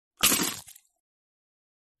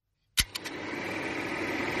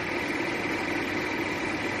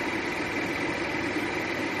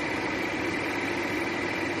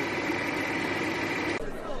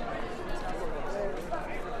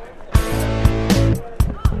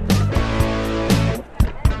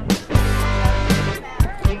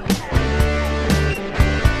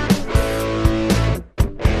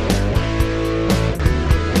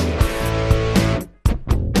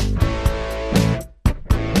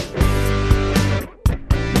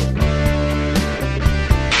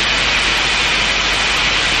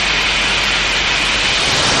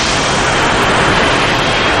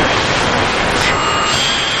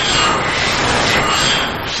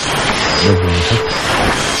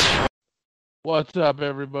What's up,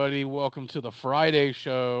 everybody? Welcome to the Friday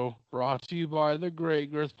show, brought to you by the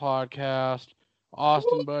Great Girth Podcast.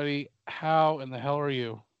 Austin, buddy, how in the hell are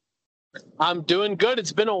you? I'm doing good.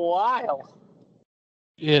 It's been a while.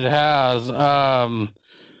 It has. What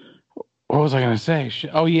was I going to say?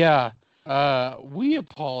 Oh, yeah. We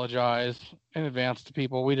apologize in advance to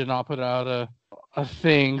people. We did not put out a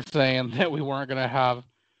thing saying that we weren't going to have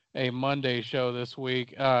a Monday show this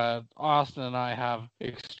week. Austin and I have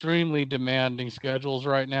extremely demanding schedules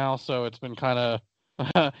right now, so it's been kind of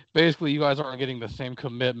basically you guys aren't getting the same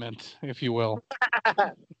commitment, if you will.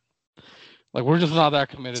 Like, we're just not that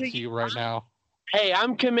committed to you right now. Hey,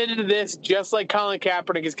 I'm committed to this just like Colin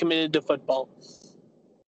Kaepernick is committed to football.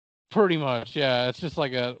 Pretty much, yeah. It's just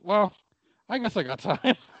like I guess I got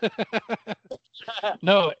time.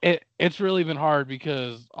 No, it's really been hard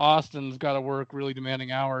because Austin's got to work really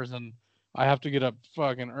demanding hours, and I have to get up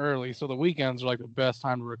fucking early. So the weekends are like the best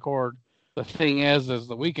time to record. The thing is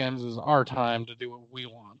the weekends is our time to do what we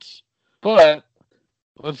want. But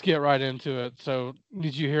let's get right into it. So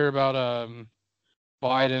did you hear about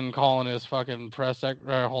Biden calling his fucking press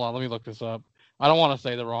secretary? Hold on, let me look this up. I don't want to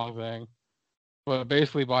say the wrong thing, but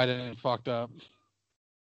basically Biden fucked up.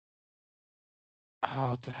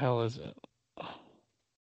 Oh, what the hell is it?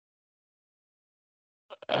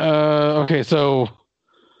 Okay, so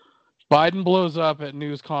Biden blows up at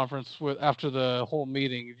news conference after the whole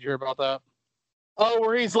meeting. Did you hear about that? Oh,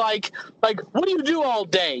 where he's like, what do you do all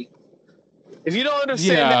day? If you don't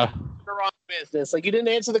understand that, you're in the wrong business. Like, you didn't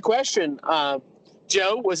answer the question.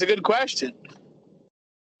 Joe, was a good question.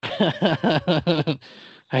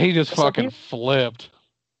 He just fucking flipped.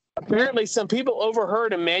 Apparently, some people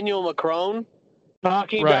overheard Emmanuel Macron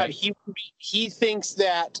talking about he thinks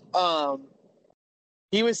that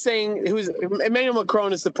he was saying Emmanuel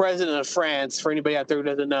Macron is the president of France. For anybody out there who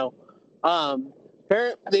doesn't know,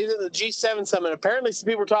 apparently the G7 summit. Apparently, some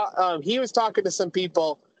people were he was talking to some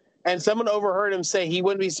people, and someone overheard him say he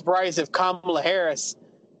wouldn't be surprised if Kamala Harris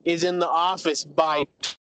is in the office by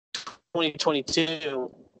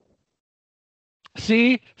 2022.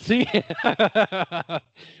 See, that's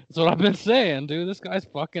what I've been saying, dude. This guy's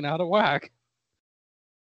fucking out of whack.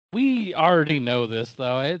 We already know this,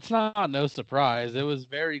 though. It's not no surprise. It was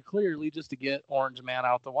very clearly just to get Orange Man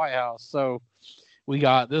out the White House. So we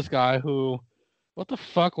got this guy who, what the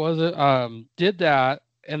fuck was it? Did that,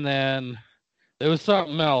 and then there was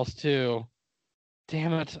something else too.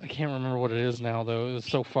 Damn it, I can't remember what it is now, though. It was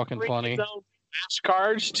so fucking funny. His own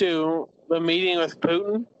flashcards to the meeting with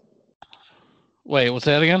Putin. Wait, what's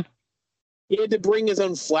that again? He had to bring his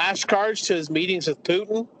own flashcards to his meetings with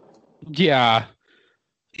Putin. Yeah.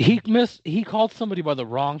 He called somebody by the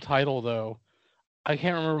wrong title, though. I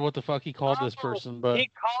can't remember what the fuck he called this person, but he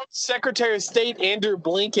called Secretary of State Andrew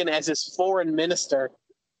Blinken as his foreign minister.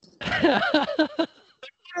 What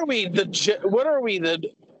are we? The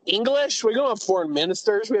English? We don't have foreign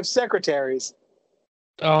ministers. We have secretaries.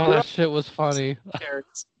 Oh, that shit was funny.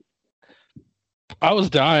 I was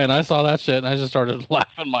dying. I saw that shit, and I just started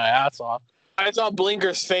laughing my ass off. I saw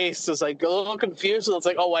Blinker's face. It was like a little confused, and it's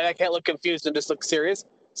like, oh, wait, I can't look confused and just look serious.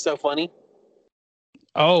 So funny.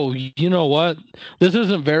 Oh, you know what? This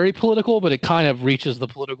isn't very political, but it kind of reaches the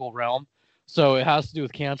political realm. So it has to do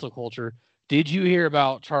with cancel culture. Did you hear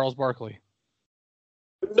about Charles Barkley?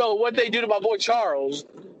 No, what they do to my boy Charles?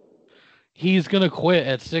 He's going to quit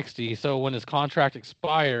at 60. So when his contract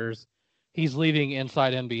expires, he's leaving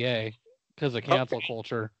inside NBA because of cancel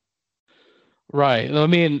culture. Right. I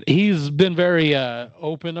mean, he's been very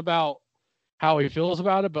open about how he feels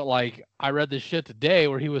about it, but like I read this shit today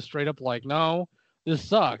where he was straight up like, no, this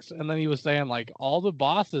sucks. And then he was saying like all the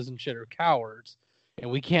bosses and shit are cowards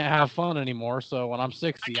and we can't have fun anymore. So when I'm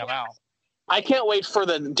 60, I'm out. I can't wait for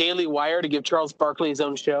the Daily Wire to give Charles Barkley his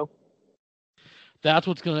own show. That's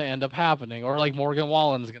what's going to end up happening. Or like Morgan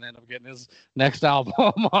Wallen's going to end up getting his next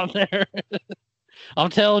album on there.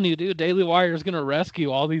 I'm telling you, dude, Daily Wire is going to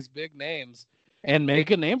rescue all these big names and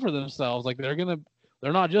make a name for themselves. Like they're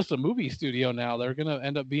not just a movie studio now. They're going to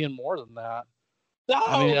end up being more than that. No,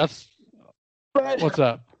 I mean, what's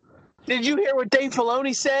up? Did you hear what Dave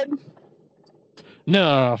Filoni said?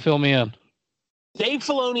 No, fill me in. Dave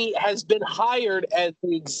Filoni has been hired as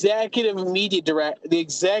the executive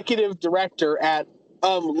director at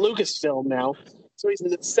Lucasfilm now. So he's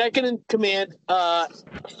the second in command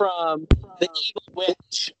from the Evil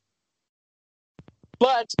Witch.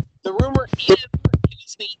 But the rumor is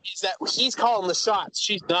that he's calling the shots.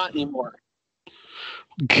 She's not anymore.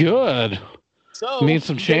 Good. So it means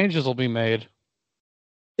some changes will be made.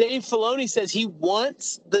 Dave Filoni says he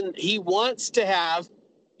wants to have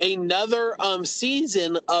another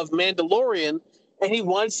season of Mandalorian, and he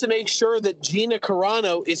wants to make sure that Gina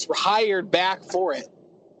Carano is hired back for it.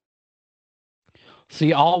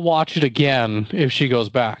 See, I'll watch it again if she goes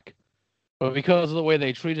back. But because of the way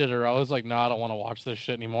they treated her, I was like, no, I don't want to watch this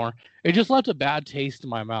shit anymore. It just left a bad taste in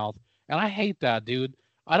my mouth. And I hate that, dude.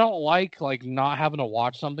 I don't like not having to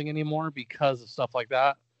watch something anymore because of stuff like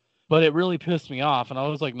that. But it really pissed me off. And I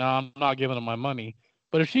was like, no, I'm not giving them my money.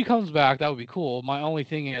 But if she comes back, that would be cool. My only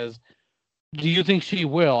thing is, do you think she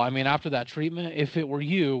will? I mean, after that treatment, if it were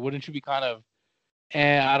you, wouldn't you be kind of,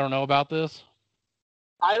 I don't know about this?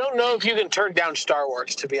 I don't know if you can turn down Star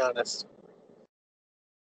Wars, to be honest.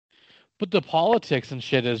 But the politics and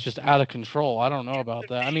shit is just out of control. I don't know about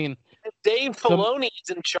that. I mean, if Dave Filoni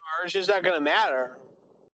is in charge, it's not going to matter.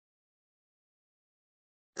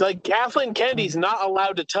 Like, Kathleen Kennedy's not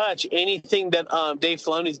allowed to touch anything that Dave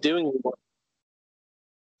Filoni's doing anymore.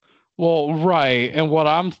 Well, right. And what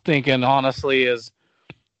I'm thinking, honestly, is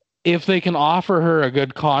if they can offer her a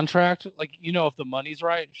good contract, if the money's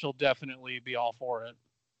right, she'll definitely be all for it.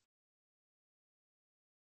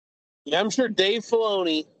 Yeah, I'm sure Dave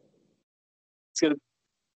Filoni is going to...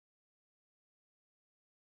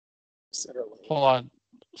 Hold on.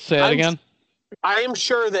 Say that again? I am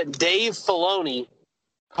sure that Dave Filoni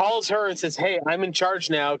calls her and says, hey, I'm in charge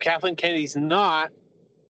now. Kathleen Kennedy's not.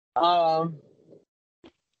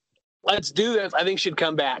 Let's do this. I think she'd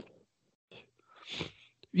come back.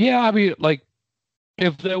 Yeah, I mean,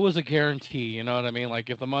 if there was a guarantee, you know what I mean? Like,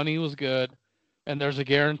 if the money was good and there's a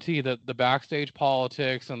guarantee that the backstage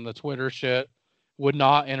politics and the Twitter shit would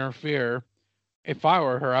not interfere, if I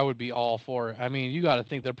were her, I would be all for it. I mean, you got to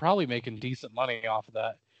think they're probably making decent money off of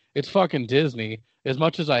that. It's fucking Disney. As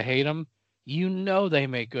much as I hate them, they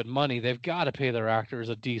make good money. They've got to pay their actors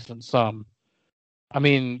a decent sum. I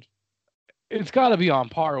mean, it's got to be on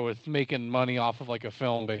par with making money off of a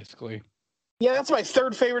film, basically. Yeah, that's my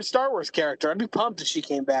third favorite Star Wars character. I'd be pumped if she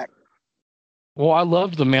came back. Well, I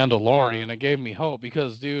loved The Mandalorian. It gave me hope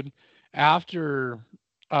because, dude, after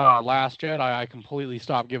Last Jedi, I completely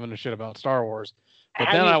stopped giving a shit about Star Wars. But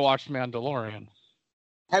then I watched Mandalorian.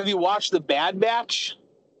 Have you watched The Bad Batch?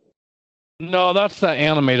 No, that's that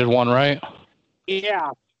animated one, right?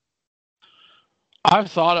 Yeah.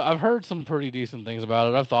 I've heard some pretty decent things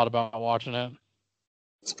about it. I've thought about watching it.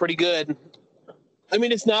 It's pretty good. I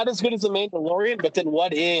mean, it's not as good as The Mandalorian, but then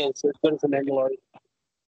what is as good as The Mandalorian?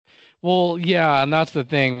 Well, yeah, and that's the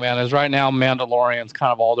thing, man, is right now Mandalorian's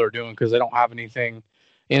kind of all they're doing because they don't have anything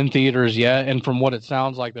in theaters yet. And from what it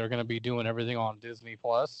sounds like, they're going to be doing everything on Disney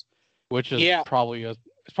Plus, which is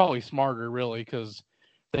probably smarter, really, because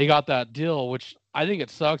they got that deal, which I think it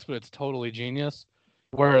sucks, but it's totally genius,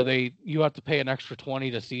 where you have to pay an extra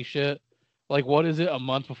 $20 to see shit. Like, what is it, a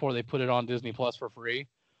month before they put it on Disney Plus for free?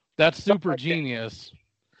 That's super genius.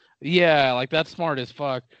 Yeah, that's smart as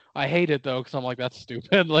fuck. I hate it, though, because I'm like, that's stupid.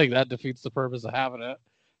 That defeats the purpose of having it.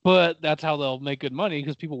 But that's how they'll make good money,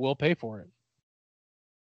 because people will pay for it.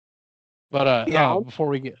 But before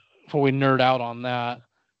we nerd out on that,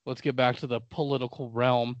 let's get back to the political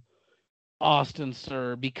realm. Austin,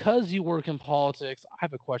 sir, because you work in politics, I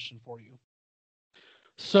have a question for you.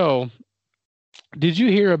 So, did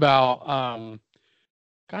you hear about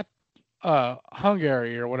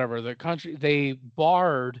Hungary or whatever, the country, they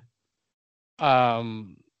barred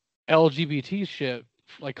LGBT shit,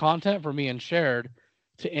 content from being shared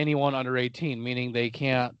to anyone under 18, meaning they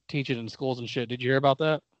can't teach it in schools and shit. Did you hear about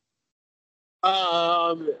that?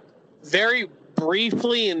 Very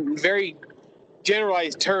briefly and very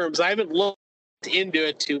generalized terms. I haven't looked into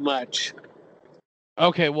it too much.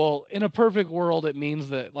 Okay, well, in a perfect world, it means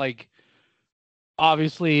that,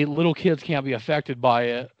 obviously little kids can't be affected by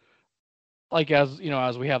it.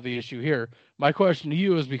 As we have the issue here. My question to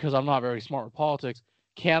you is, because I'm not very smart with politics,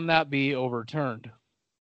 can that be overturned?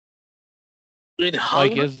 In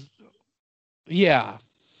Hungary? Yeah.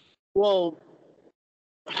 Well,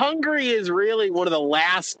 Hungary is really one of the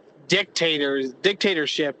last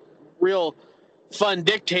real fun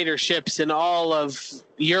dictatorships in all of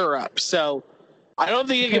Europe. So I don't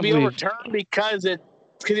think it can be overturned because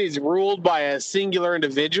it's ruled by a singular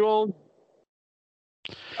individual.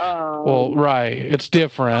 Well, right. It's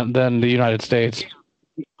different than the United States.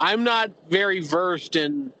 I'm not very versed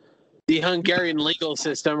in the Hungarian legal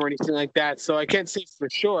system or anything like that, so I can't say for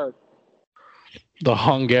sure.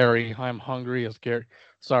 I'm hungry as Gary.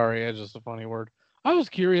 Sorry, it's just a funny word. I was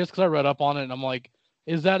curious because I read up on it, and I'm like,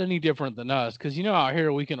 is that any different than us? Because, out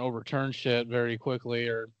here we can overturn shit very quickly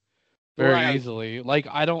or very easily.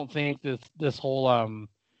 I don't think this whole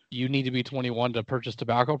you need to be 21 to purchase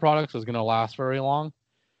tobacco products is going to last very long.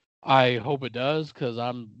 I hope it does, because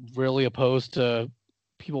I'm really opposed to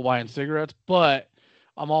people buying cigarettes, but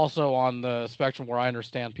I'm also on the spectrum where I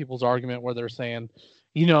understand people's argument where they're saying,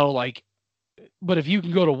 like, but if you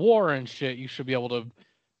can go to war and shit, you should be able to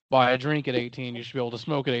buy a drink at 18. You should be able to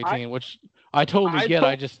smoke at 18, which I totally get.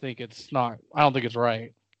 I just think it's not. I don't think it's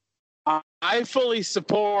right. I fully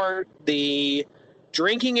support the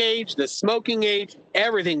drinking age, the smoking age,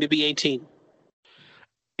 everything to be 18.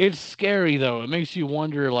 It's scary though. It makes you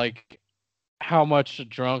wonder, like, how much the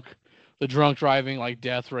drunk driving, like,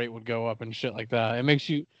 death rate would go up and shit like that.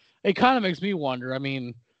 It kind of makes me wonder. I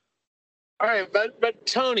mean, all right, but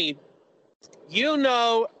Tony, you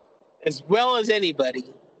know as well as anybody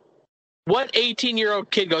what 18-year-old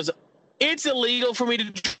kid goes, it's illegal for me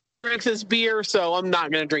to drink this beer, so I'm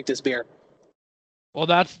not going to drink this beer. Well,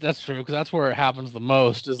 that's true, because that's where it happens the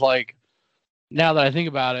most. Is like, now that I think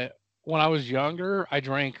about it, when I was younger, I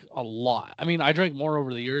drank a lot. I mean, I drank more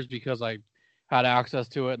over the years because I had access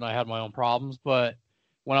to it and I had my own problems. But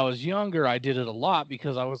when I was younger, I did it a lot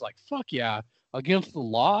because I was like, fuck yeah, against the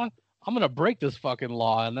law, I'm going to break this fucking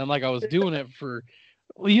law. And then, like, I was doing it for,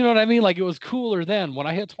 well, you know what I mean? Like, it was cooler then. When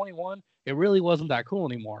I hit 21, it really wasn't that cool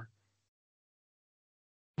anymore.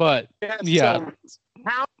 But, yeah.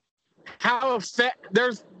 So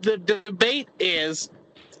there's the debate is,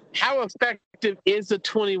 how effective is the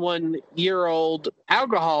 21-year-old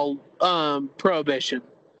alcohol prohibition?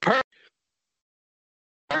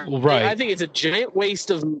 Right. I think it's a giant waste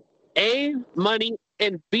of A, money,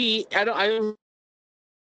 and B, I don't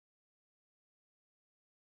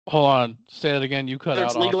Hold on. Say that again. You cut out.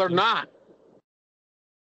 It's legal or not.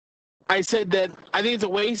 I said that I think it's a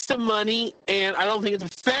waste of money, and I don't think it's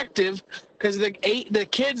effective because the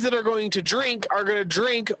kids that are going to drink are going to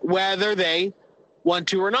drink whether they want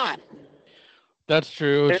to or not. That's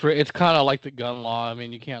true. It's kind of like the gun law. I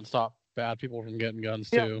mean, you can't stop bad people from getting guns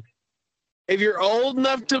too. If you're old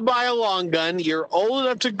enough to buy a long gun, you're old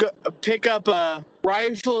enough to pick up a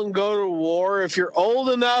rifle and go to war. If you're old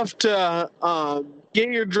enough to get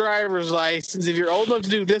your driver's license, if you're old enough to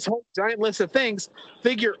do this whole giant list of things, I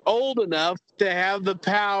think you're old enough to have the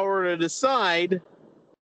power to decide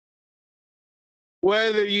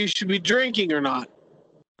whether you should be drinking or not.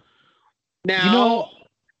 Now,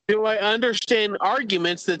 do I understand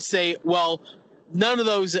arguments that say, well, none of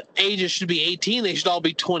those ages should be 18, they should all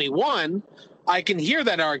be 21? I can hear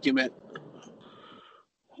that argument.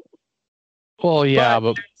 Well, yeah,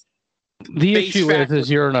 but the issue is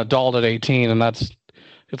you're an adult at 18, and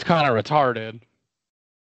it's kind of retarded.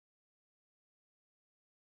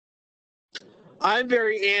 I'm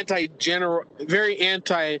very anti. In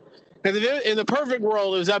the perfect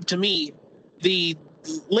world, it was up to me. The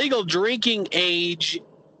legal drinking age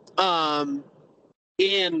in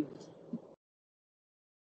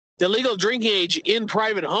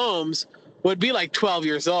private homes would be like 12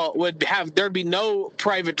 years old. There'd be no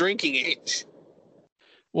private drinking age.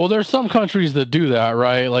 Well, there's some countries that do that,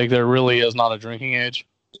 right? Like, there really is not a drinking age.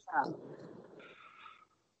 Yeah.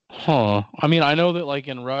 Huh. I mean, I know that, like,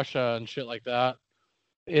 in Russia and shit like that,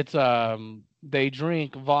 it's they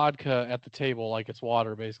drink vodka at the table like it's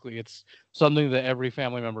water, basically. It's something that every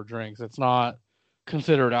family member drinks. It's not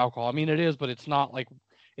considered alcohol. I mean, it is, but it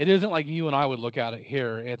isn't like you and I would look at it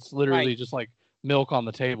here. It's literally just like milk on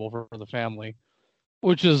the table for the family,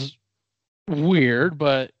 which is weird,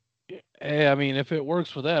 but I mean, if it works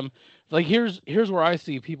for them, like, here's where I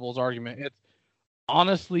see people's argument. It's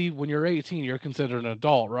honestly, when you're 18, you're considered an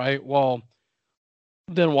adult, right? Well,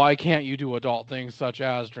 then why can't you do adult things such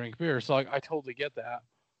as drink beer? So, like, I totally get that.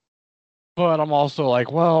 But I'm also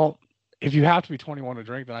like, well, if you have to be 21 to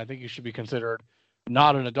drink, then I think you should be considered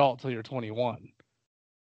not an adult till you're 21.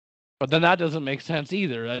 But then that doesn't make sense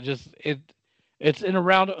either. It's in a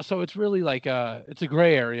round, so it's really like it's a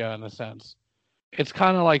gray area in a sense. It's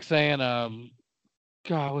kind of like saying,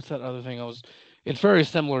 God, what's that other thing? It's very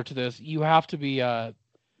similar to this. You have to be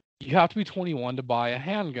 21 to buy a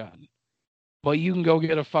handgun, but you can go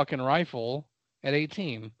get a fucking rifle at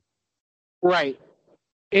 18. Right.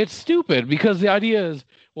 It's stupid because the idea is,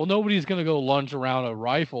 well, nobody's going to go lunge around a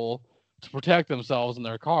rifle to protect themselves in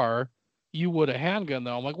their car. You would a handgun,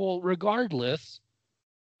 though. I'm like, well, regardless,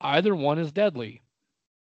 either one is deadly.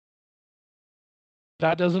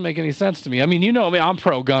 That doesn't make any sense to me. I mean, you know me, I'm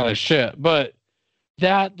pro-gun as shit, but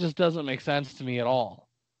that just doesn't make sense to me at all.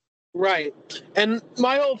 Right. And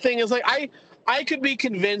my whole thing is, like, I could be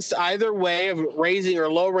convinced either way of raising or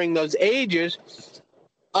lowering those ages.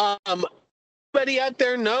 Anybody out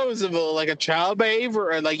there knows of a child behavior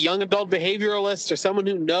or like young adult behavioralist or someone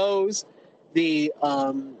who knows the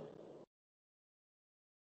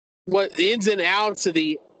what the ins and outs of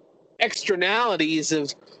the externalities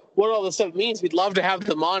of what all this stuff means, we'd love to have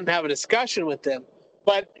them on and have a discussion with them.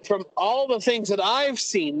 But from all the things that I've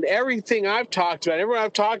seen, everything I've talked about, everyone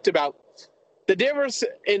I've talked about, the difference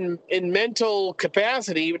in mental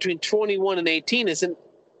capacity between 21 and 18 isn't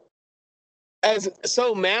as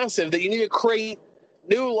so massive that you need to create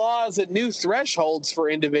new laws and new thresholds for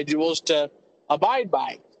individuals to abide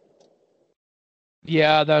by.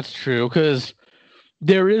 Yeah, that's true, because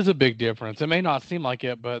there is a big difference. It may not seem like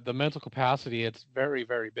it, but the mental capacity, it's very,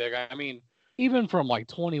 very big. I mean, even from like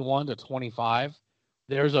 21 to 25,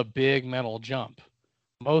 there's a big mental jump.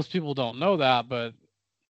 Most people don't know that, but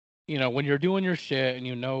when you're doing your shit and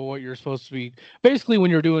you know what you're supposed to be, basically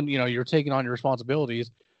when you're doing, you're taking on your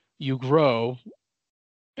responsibilities, you grow,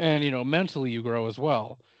 and mentally you grow as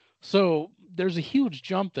well. So there's a huge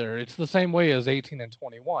jump there. It's the same way as 18 and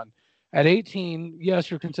 21. At 18,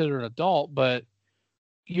 yes, you're considered an adult, but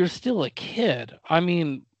you're still a kid. I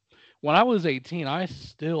mean, when I was 18, I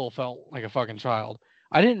still felt like a fucking child.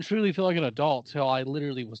 I didn't truly feel like an adult till I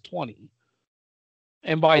literally was 20.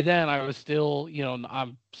 And by then I was still,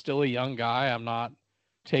 I'm still a young guy. I'm not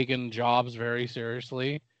taking jobs very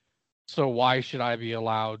seriously. So why should I be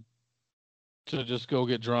allowed to just go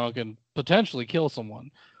get drunk and potentially kill someone?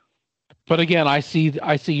 But again, I see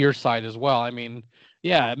your side as well. I mean,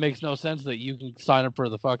 yeah, it makes no sense that you can sign up for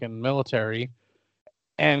the fucking military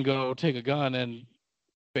and go take a gun and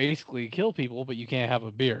basically kill people, but you can't have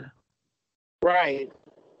a beer. Right.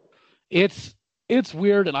 It's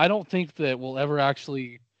weird, and I don't think that we'll ever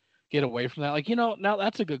actually get away from that. Like, now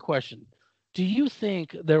that's a good question. Do you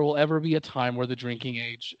think there will ever be a time where the drinking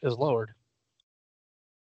age is lowered?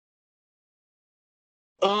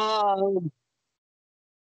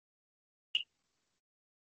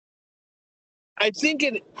 I think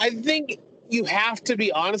you have to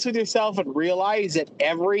be honest with yourself and realize that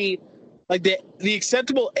the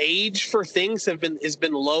acceptable age for things has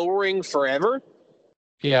been lowering forever.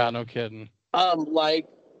 Yeah, no kidding. Like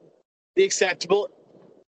the acceptable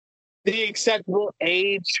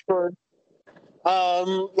age for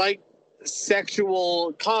like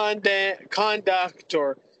sexual conduct,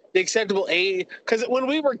 or the acceptable age, because when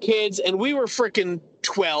we were kids and we were freaking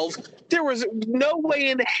 12, there was no way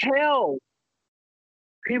in hell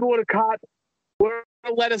people would have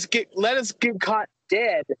let us get caught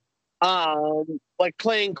dead, like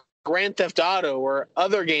playing Grand Theft Auto or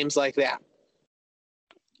other games like that.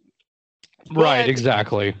 Right,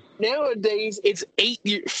 exactly. Nowadays, it's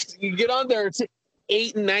you get on there, it's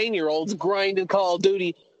 8 and 9-year-olds grinding Call of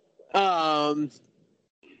Duty, riding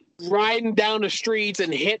down the streets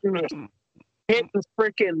and hitting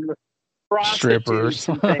freaking prostitutes strippers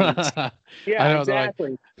and things. Yeah, I know,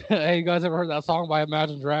 exactly. Hey, you guys ever heard that song by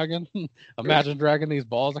Imagine Dragon? Imagine dragging these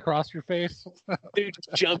balls across your face. Dude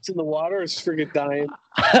jumps in the water, is freaking dying.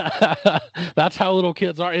 That's how little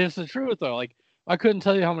kids are. And it's the truth, though. Like, I couldn't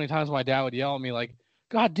tell you how many times my dad would yell at me, like,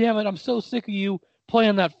 God damn it, I'm so sick of you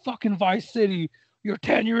playing that fucking Vice City. You're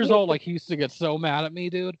 10 years old. Like, he used to get so mad at me,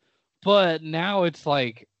 dude. But now it's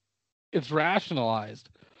like, it's rationalized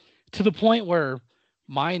to the point where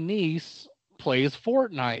my niece plays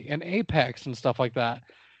Fortnite and Apex and stuff like that.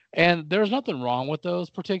 And there's nothing wrong with those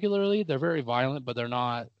particularly. They're very violent, but they're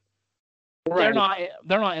not Right.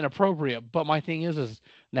 they're not inappropriate. But my thing is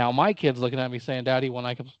now my kid's looking at me saying, Daddy,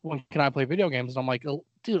 when can I play video games? And I'm like, oh,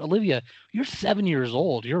 dude, Olivia, you're 7 years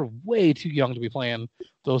old. You're way too young to be playing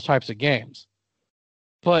those types of games.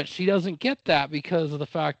 But she doesn't get that because of the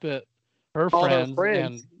fact that her friends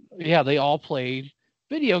and yeah, they all play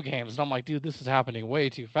video games. And I'm like, dude, this is happening way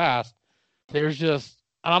too fast.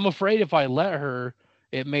 I'm afraid if I let her,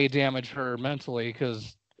 it may damage her mentally,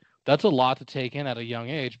 because that's a lot to take in at a young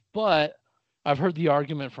age. But I've heard the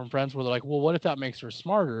argument from friends where they're like, well, what if that makes her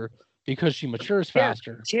smarter because she matures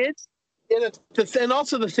faster? Kids, and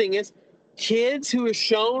also the thing is, kids who are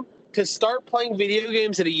shown to start playing video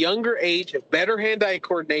games at a younger age have better hand-eye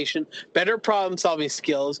coordination, better problem-solving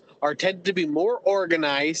skills, are tend to be more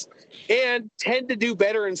organized, and tend to do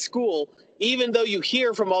better in school, even though you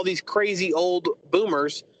hear from all these crazy old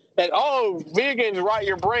boomers that, oh, video games rot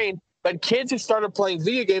your brain. But kids who started playing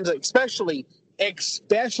video games, especially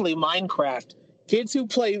Minecraft, kids who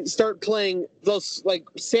start playing those like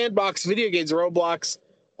sandbox video games, Roblox,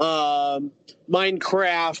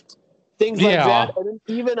 Minecraft, things like that, and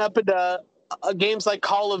even up into games like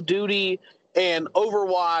Call of Duty and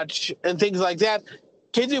Overwatch and things like that.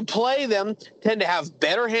 Kids who play them tend to have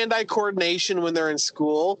better hand-eye coordination when they're in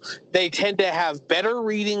school. They tend to have better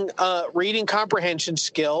reading comprehension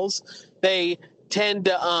skills. They tend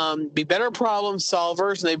to be better problem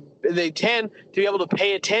solvers, and they tend to be able to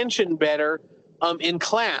pay attention better in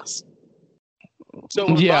class. So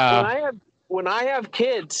when I have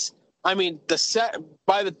kids, I mean,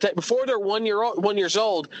 before they're 1 years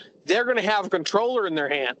old, they're going to have a controller in their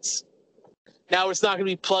hands. Now it's not going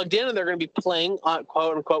to be plugged in, and they're going to be playing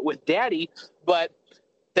quote unquote with daddy, but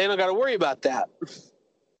they don't got to worry about that.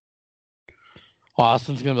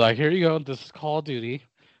 Austin's gonna be like, "Here you go. This is Call of Duty,"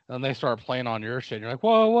 and they start playing on your shit. You're like,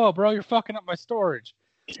 "Whoa, bro! You're fucking up my storage."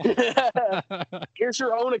 Here's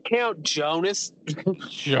your own account, Jonas.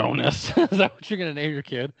 Jonas. Is that what you're gonna name your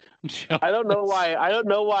kid? Jonas. I don't know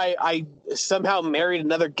why I somehow married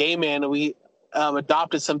another gay man and we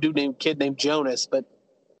adopted some kid named Jonas, but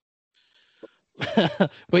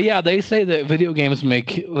but yeah, they say that video games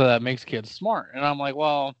makes kids smart, and I'm like,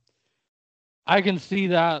 well, I can see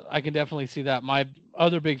that. I can definitely see that. My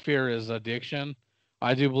other big fear is addiction.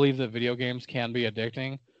 I do believe that video games can be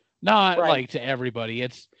addicting, not like to everybody.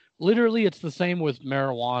 It's the same with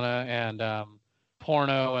marijuana and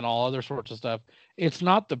porno and all other sorts of stuff. It's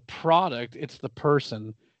not the product; it's the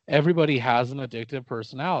person. Everybody has an addictive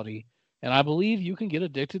personality, and I believe you can get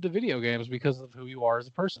addicted to video games because of who you are as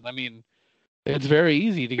a person. I mean, it's very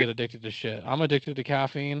easy to get addicted to shit. I'm addicted to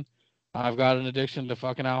caffeine. I've got an addiction to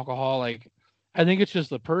fucking alcohol. Like, I think it's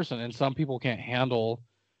just the person, and some people can't handle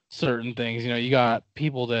certain things. You know, you got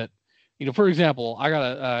people that, for example,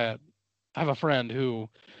 I have a friend who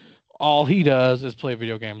all he does is play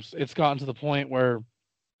video games. It's gotten to the point where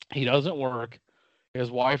he doesn't work.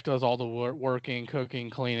 His wife does all the working, cooking,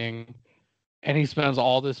 cleaning, and he spends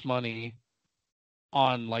all this money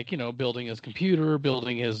on building his computer,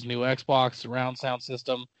 building his new Xbox surround sound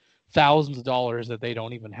system, thousands of dollars that they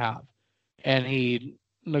don't even have. And he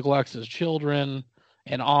neglects his children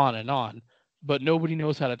and on and on. But nobody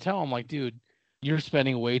knows how to tell him, like, dude, you're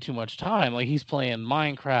spending way too much time. Like, he's playing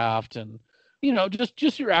Minecraft and,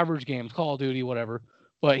 just your average games, Call of Duty, whatever.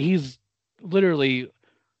 But he's literally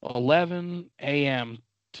 11 a.m.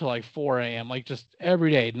 to like 4 a.m., like just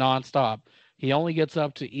every day, nonstop. He only gets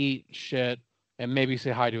up to eat shit and maybe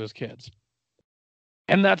say hi to his kids.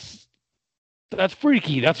 And that's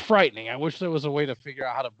freaky. That's frightening. I wish there was a way to figure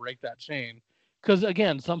out how to break that chain. Because,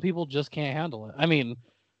 again, some people just can't handle it. I mean,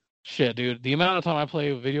 shit, dude. The amount of time I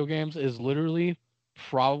play video games is literally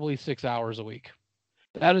probably 6 hours a week.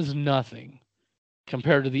 That is nothing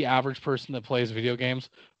compared to the average person that plays video games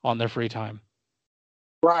on their free time.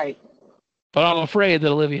 Right. But I'm afraid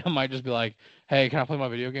that Olivia might just be like, hey, can I play my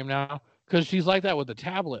video game now? Because she's like that with the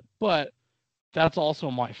tablet. But that's also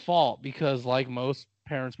my fault because, like most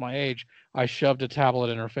parents my age, I shoved a tablet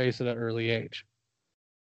in her face at an early age.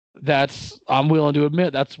 I'm willing to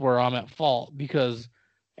admit that's where I'm at fault because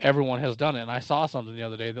everyone has done it. And I saw something the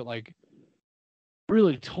other day that like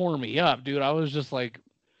really tore me up, dude. I was just like,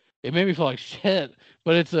 it made me feel like shit.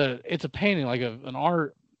 But it's a painting, like an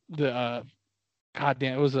art.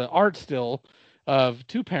 Goddamn, it was an art still of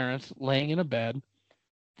two parents laying in a bed.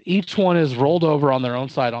 Each one is rolled over on their own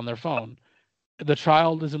side on their phone. The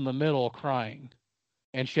child is in the middle crying,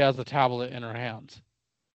 and she has the tablet in her hands.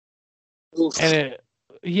 Oof. And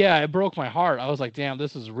it broke my heart. I was like, damn,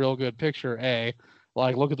 this is a real good picture, A.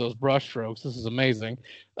 Like, look at those brush strokes. This is amazing.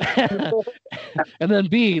 And then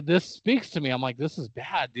B, this speaks to me. I'm like, this is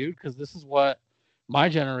bad, dude, because this is what my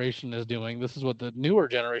generation is doing. This is what the newer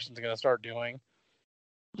generation is going to start doing.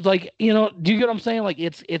 Like, do you get what I'm saying? Like,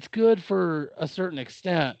 it's good for a certain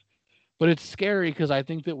extent, but it's scary because I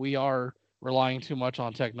think that we are relying too much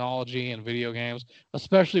on technology and video games,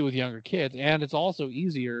 especially with younger kids. And it's also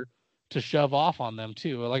easier to shove off on them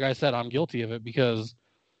too. Like I said, I'm guilty of it because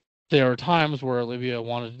there are times where Olivia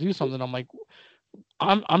wanted to do something. I'm like,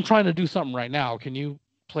 I'm trying to do something right now. Can you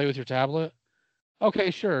play with your tablet?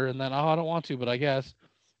 Okay, sure. And then, I don't want to, but I guess.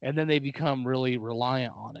 And then they become really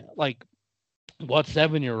reliant on it. Like, what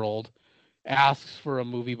 7-year-old asks for a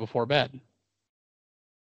movie before bed?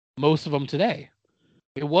 Most of them today.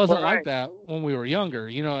 It wasn't like that when we were younger.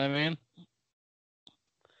 You know what I mean?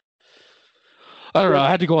 I don't know. I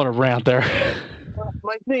had to go on a rant there.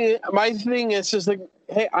 My thing is just like,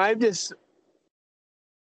 hey, I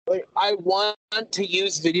want to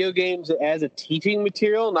use video games as a teaching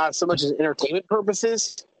material, not so much as entertainment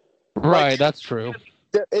purposes. Right, that's true.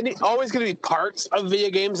 There always going to be parts of video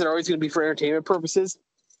games that are always going to be for entertainment purposes.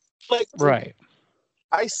 Like, right.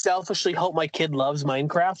 I selfishly hope my kid loves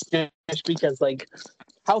Minecraft just because, like,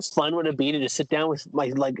 how fun would it be to just sit down with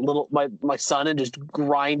my son and just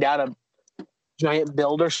grind out a giant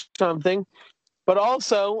build or something? But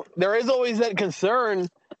also, there is always that concern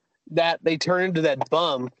that they turn into that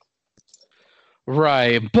bum.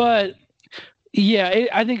 Right, but yeah,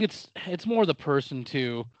 I think it's more the person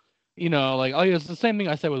too. Like it's the same thing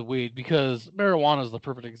I said with weed because marijuana is the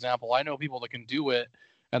perfect example. I know people that can do it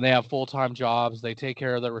and they have full-time jobs. They take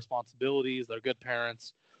care of their responsibilities. They're good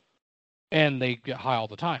parents. and they get high all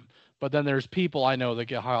the time. But then there's people I know that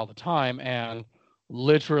get high all the time, and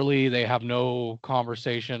literally they have no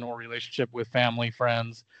conversation or relationship with family,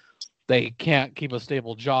 friends. They can't keep a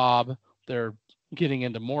stable job. They're getting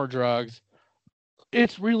into more drugs.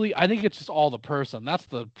 It's really, I think it's just all the person. That's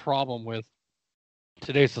the problem with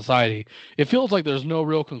today's society. It feels like there's no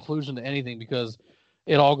real conclusion to anything because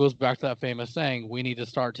it all goes back to that famous saying, we need to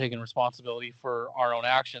start taking responsibility for our own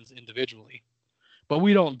actions individually. But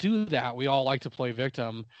we don't do that. We all like to play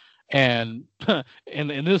victim and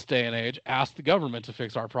in this day and age, ask the government to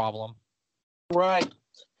fix our problem. Right.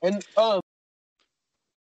 And what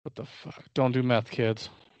the fuck? Don't do meth, kids.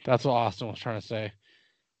 That's what Austin was trying to say.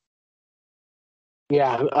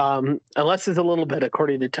 Yeah, unless it's a little bit,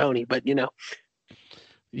 according to Tony, but you know.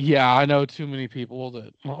 Yeah, I know too many people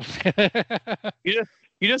that. Well, you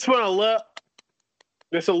just want to look,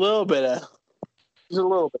 just a little bit,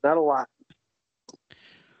 not a lot.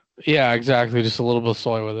 Yeah, exactly. Just a little bit of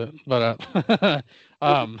soy with it, but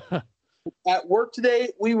At work today,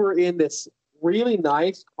 we were in this really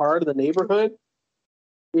nice part of the neighborhood,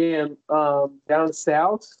 in down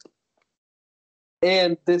south,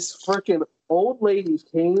 and this freaking old lady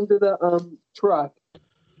came to the truck,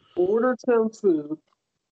 ordered some food,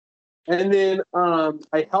 and then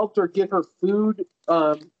I helped her get her food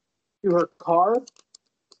to her car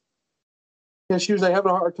because she was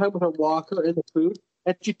having a hard time with her walker and the food,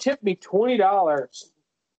 and she tipped me $20.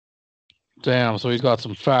 Damn, so he's got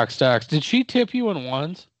some fat stacks. Did she tip you in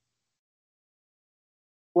ones?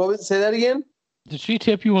 What was it? Say that again? Did she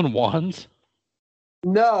tip you in ones?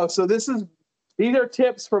 No, so these are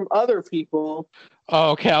tips from other people.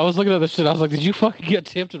 Oh, okay. I was looking at this shit. I was like, did you fucking get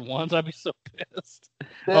tipped in ones? I'd be so pissed.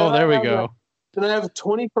 Then there we go. Then I have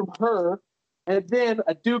 20 from her, and then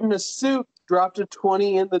a dude in a suit dropped a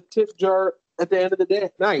 20 in the tip jar at the end of the day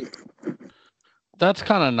at night. That's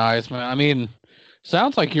kind of nice, man. I mean,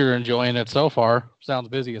 sounds like you're enjoying it so far. Sounds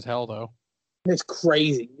busy as hell, though. It's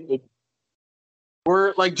crazy, dude.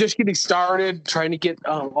 We're like just getting started, trying to get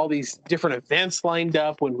all these different events lined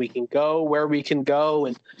up when we can go, where we can go,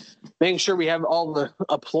 and making sure we have all the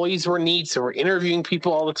employees we need. So we're interviewing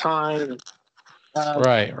people all the time.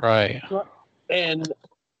 Right. And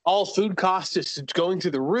all food costs is going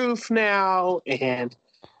through the roof now, and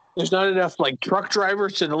there's not enough like truck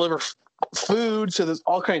drivers to deliver food, so there's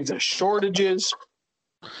all kinds of shortages.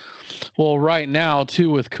 Well, right now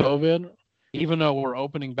too with COVID, even though we're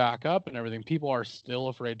opening back up and everything, people are still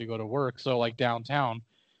afraid to go to work. So like downtown,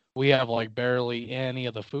 we have like barely any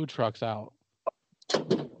of the food trucks out.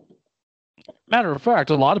 Matter of fact,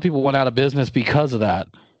 a lot of people went out of business because of that.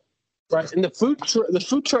 Right, and the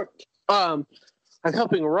food truck I'm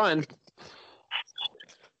helping run,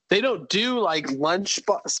 they don't do like lunch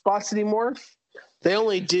spots anymore. They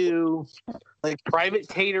only do like private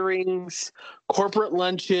caterings, corporate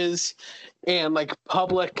lunches, and like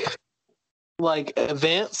public like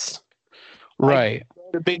events. Right.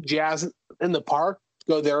 Like the big jazz in the park,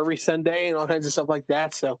 go there every Sunday and all kinds of stuff like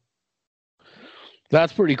that. So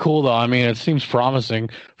that's pretty cool, though. I mean, it seems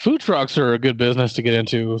promising. Food trucks are a good business to get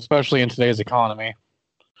into, especially in today's economy.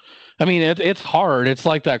 I mean, it's hard. It's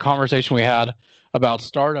like that conversation we had about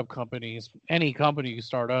startup companies. Any company you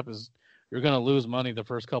start up you're going to lose money the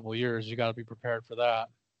first couple of years. You got to be prepared for that.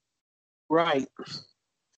 Right.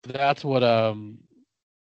 That's what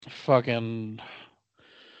fucking.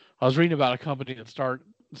 I was reading about a company that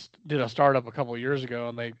did a startup a couple of years ago,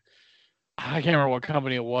 and I can't remember what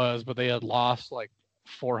company it was, but they had lost like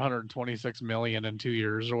 426 million in 2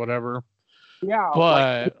 years or whatever. Yeah,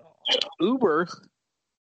 but like Uber.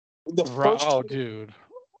 Dude,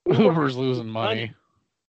 Uber's losing money.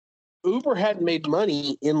 Uber hadn't made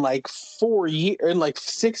money in like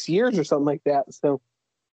 6 years or something like that. So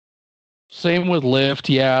same with Lyft.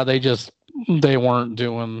 Yeah, they weren't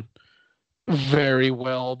doing very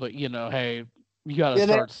well, but hey, you got to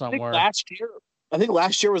start somewhere. I think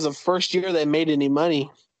last year was the first year they made any money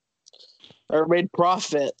or made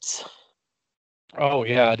profits. Oh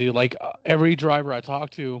yeah, dude. Like every driver I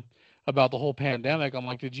talked to about the whole pandemic, I'm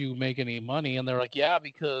like, did you make any money? And they're like, yeah,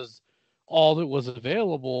 because all that was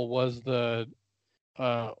available was the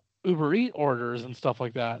Uber Eats orders and stuff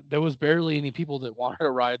like that. There was barely any people that wanted to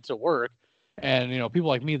ride to work. And, people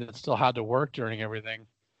like me that still had to work during everything,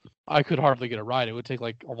 I could hardly get a ride. It would take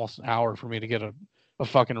like almost an hour for me to get a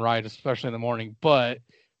fucking ride, especially in the morning. But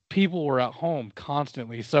people were at home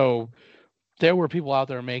constantly. So there were people out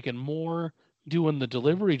there making more doing the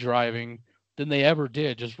delivery driving than they ever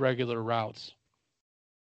did just regular routes.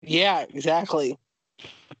 Yeah, exactly.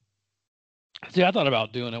 See, I thought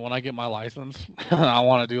about doing it when I get my license. I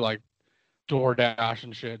want to do like DoorDash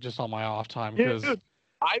and shit just on my off time because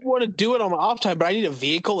I want to do it on my off time, but I need a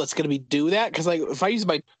vehicle that's going to do that. Because like, if I use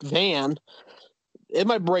my van, it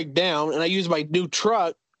might break down, and I use my new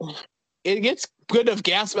truck, it gets good enough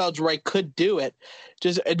gas mileage where I could do it.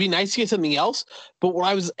 Just it'd be nice to get something else. But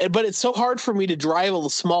but it's so hard for me to drive a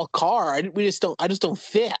small car. I just don't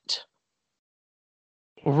fit.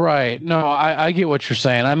 Right. No, I get what you're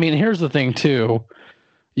saying. I mean, here's the thing too.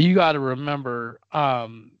 You got to remember,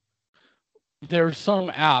 there's some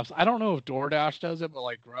apps. I don't know if DoorDash does it, but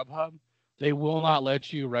like Grubhub, they will not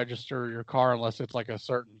let you register your car unless it's like a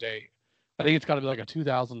certain date. I think it's got to be like a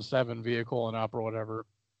 2007 vehicle and up or whatever.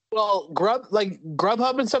 Well,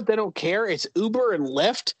 Grubhub and stuff, they don't care. It's Uber and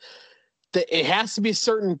Lyft. It has to be a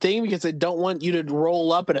certain thing because they don't want you to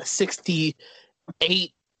roll up in a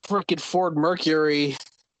 68 freaking Ford Mercury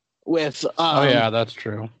with. Oh yeah, that's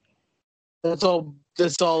true. That's all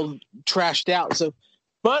trashed out. So,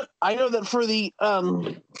 but I know that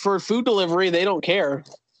for food delivery, they don't care.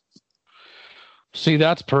 See,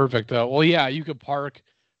 that's perfect though. Well, yeah, you could park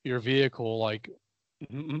your vehicle like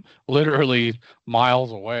literally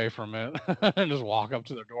miles away from it and just walk up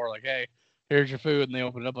to their door like, hey, here's your food. And they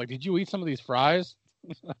open it up like, did you eat some of these fries?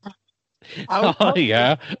 Oh,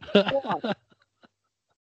 yeah.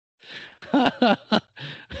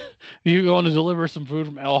 You going to deliver some food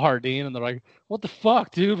from El Jardín? And they're like, what the fuck,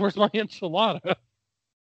 dude? Where's my enchilada?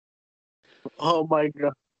 Oh, my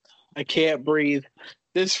God. I can't breathe.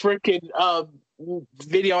 This freaking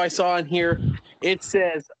video I saw in here, it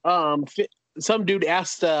says some dude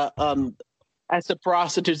asked the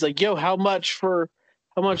prostitutes like, yo, how much for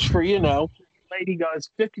lady goes,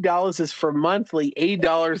 $50 is for monthly,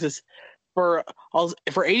 $80 is for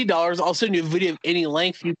 $80 I'll send you a video of any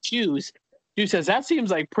length you choose. Dude says that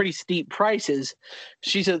seems like pretty steep prices.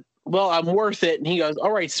 She said, well, I'm worth it. And he goes,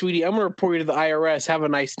 all right, sweetie, I'm gonna report you to the IRS. Have a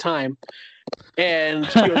nice time. And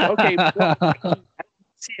she goes, okay.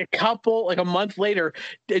 See a couple like a month later,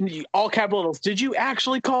 and all capitals. Did you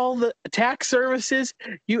actually call the tax services?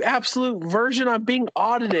 You absolute virgin! I'm being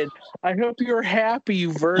audited. I hope you're happy,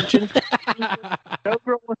 you virgin. No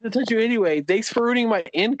girl wants to touch you anyway. Thanks for ruining my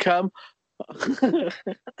income. You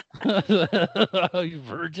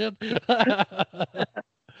virgin.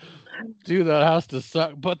 Dude, that has to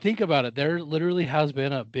suck. But think about it. There literally has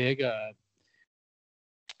been a big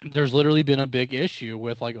there's literally been a big issue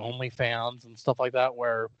with like OnlyFans and stuff like that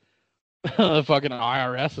where the fucking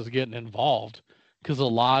IRS is getting involved because a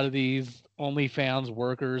lot of these OnlyFans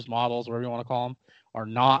workers, models, whatever you want to call them, are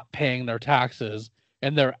not paying their taxes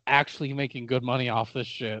and they're actually making good money off this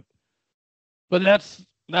shit. But that's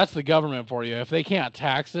the government for you. If they can't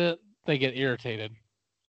tax it, they get irritated.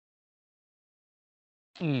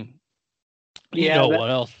 You know what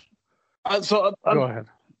else? So go ahead.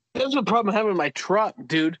 That's the problem I'm having with my truck,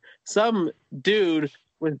 dude. Some dude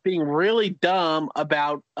was being really dumb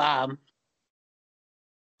about was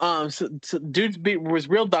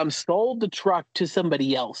real dumb, sold the truck to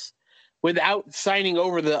somebody else without signing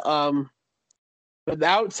over the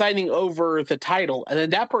title, and then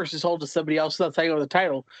that person sold to somebody else without signing over the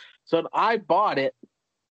title. So when I bought it,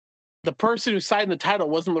 the person who signed the title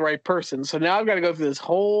wasn't the right person. So now I've got to go through this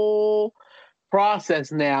whole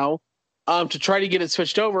process now to try to get it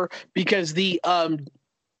switched over because the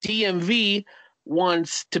DMV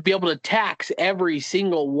wants to be able to tax every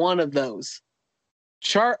single one of those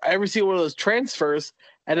transfers,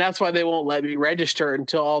 and that's why they won't let me register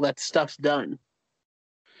until all that stuff's done.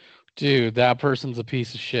 Dude, that person's a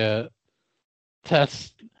piece of shit.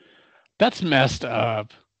 That's messed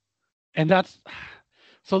up. And that's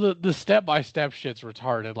so the step-by-step shit's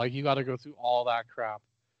retarded. Like you got to go through all that crap.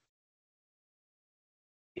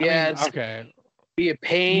 Yeah, okay. Be a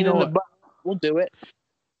pain in the butt. We'll do it.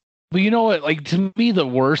 But you know what? Like to me, the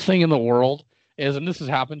worst thing in the world is, and this has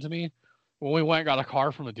happened to me, when we went and got a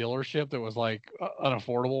car from a dealership that was like an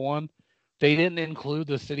affordable one, they didn't include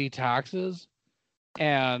the city taxes,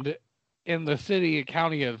 and in the city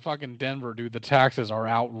county of fucking Denver, dude, the taxes are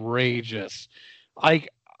outrageous. Like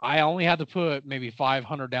I only had to put maybe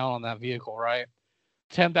 $500 down on that vehicle, right?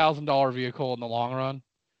 $10,000 vehicle in the long run.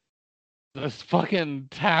 This fucking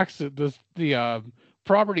tax, the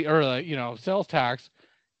property or sales tax,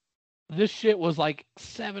 this shit was like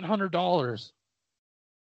 $700.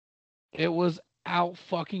 It was out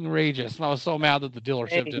fucking rageous, and I was so mad that the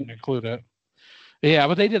dealership didn't include it. Yeah,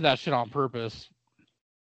 but they did that shit on purpose.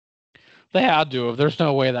 They had to have. There's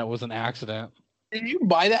no way that was an accident. Did you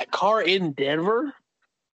buy that car in Denver?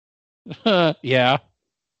 Yeah.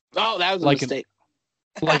 Oh, that was a mistake.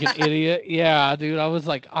 Like an idiot. Yeah, dude. I was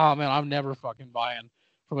like, oh man, I'm never fucking buying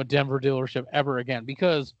from a Denver dealership ever again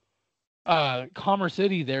because Commerce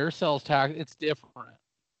City, their sales tax, it's different.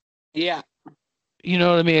 Yeah. You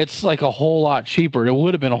know what I mean? It's like a whole lot cheaper. It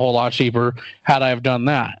would have been a whole lot cheaper had I have done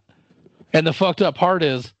that. And the fucked up part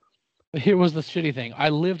is, here was the shitty thing. I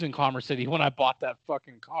lived in Commerce City when I bought that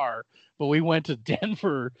fucking car, but we went to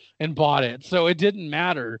Denver and bought it. So it didn't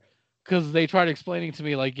matter because they tried explaining to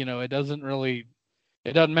me, like, it doesn't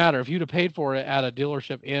matter. If you'd have paid for it at a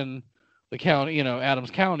dealership in the county,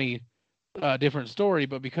 Adams County, different story.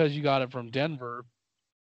 But because you got it from Denver,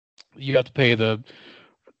 you have to pay the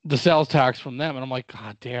sales tax from them. And I'm like,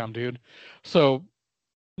 God damn, dude. So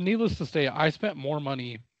needless to say, I spent more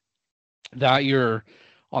money that year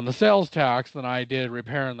on the sales tax than I did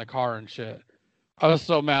repairing the car and shit. I was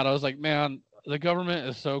so mad. I was like, man, the government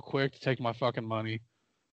is so quick to take my fucking money.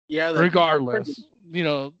 Yeah. Regardless,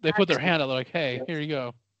 they put their hand out. They're like, hey, here you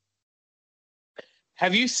go.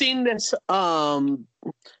 Have you seen this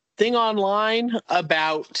thing online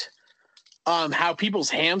about how people's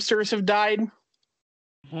hamsters have died?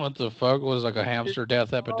 What the fuck? Was like a hamster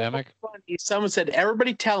death epidemic? Funny. Someone said,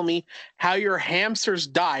 everybody tell me how your hamsters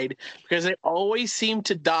died, because they always seem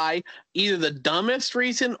to die either the dumbest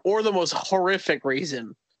reason or the most horrific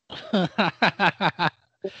reason. They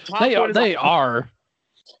are.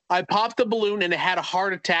 I popped the balloon and it had a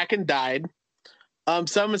heart attack and died.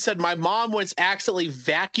 Someone said my mom was accidentally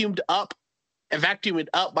vacuumed up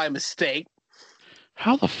by mistake.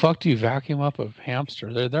 How the fuck do you vacuum up a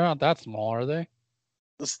hamster? They're not that small, are they?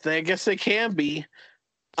 I guess they can be.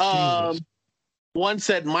 One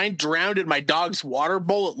said mine drowned in my dog's water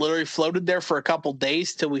bowl. It literally floated there for a couple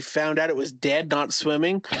days till we found out it was dead, not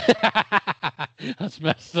swimming. That's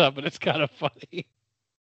messed up, but it's kind of funny.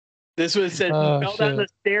 This one said he fell down the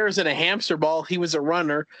stairs in a hamster ball. He was a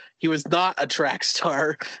runner. He was not a track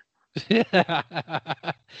star.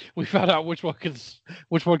 We found out which one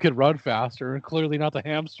could run faster, and clearly not the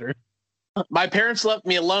hamster. My parents left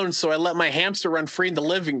me alone, so I let my hamster run free in the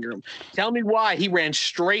living room. Tell me why he ran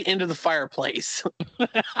straight into the fireplace.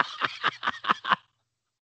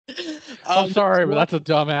 I'm sorry, but that's a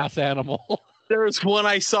dumbass animal. There was one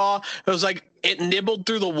I saw. It was like it nibbled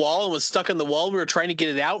through the wall and was stuck in the wall. We were trying to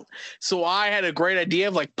get it out. So I had a great idea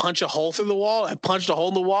of like punch a hole through the wall. I punched a hole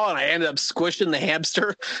in the wall and I ended up squishing the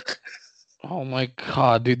hamster. Oh my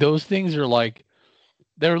God, dude. Those things are like,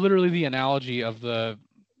 they're literally the analogy of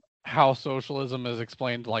how socialism is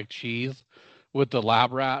explained, like cheese with the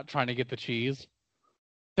lab rat trying to get the cheese.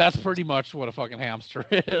 That's pretty much what a fucking hamster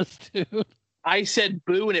is, dude. I said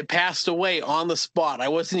boo and it passed away on the spot. I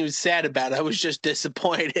wasn't even sad about it. I was just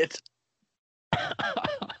disappointed.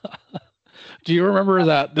 Do you remember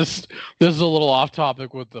that this is a little off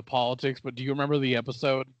topic with the politics, but do you remember the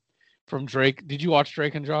episode from Drake? Did you watch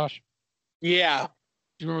Drake and Josh? Yeah.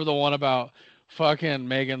 Do you remember the one about fucking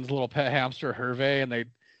Megan's little pet hamster Hervé, and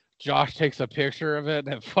Josh takes a picture of it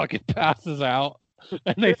and it fucking passes out,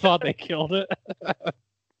 and they thought they killed it?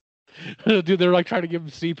 Dude, they're like trying to give him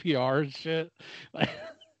CPR and shit.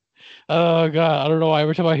 Oh God, I don't know why.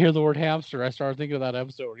 Every time I hear the word hamster, I start thinking of that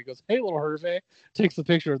episode where he goes, "Hey, little Hervé," takes the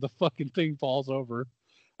picture, the fucking thing falls over.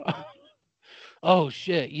 Oh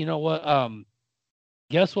shit! You know what?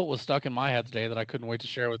 Guess what was stuck in my head today that I couldn't wait to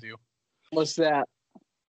share with you? What's that?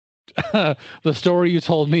 The story you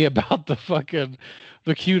told me about the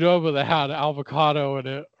Qdoba that had avocado in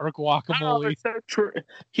it or guacamole.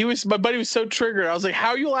 Oh, so my buddy was so triggered. I was like, "How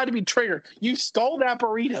are you allowed to be triggered? You stole that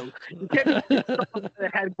burrito. You can't be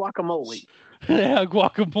that had guacamole." Yeah,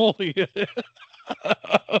 guacamole.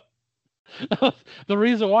 The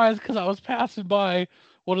reason why is because I was passing by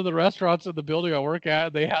one of the restaurants in the building I work at.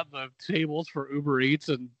 And they had the tables for Uber Eats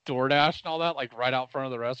and DoorDash and all that, like right out front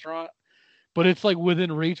of the restaurant. But it's like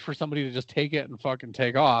within reach for somebody to just take it and fucking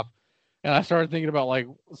take off. And I started thinking about like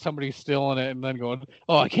somebody stealing it and then going,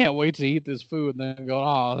 "Oh, I can't wait to eat this food." And then going,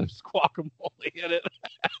 "Oh, there's guacamole in it."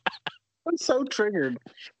 I'm so triggered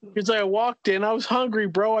because I walked in, I was hungry,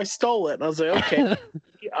 bro. I stole it. And I was like, okay.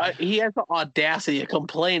 He has the audacity to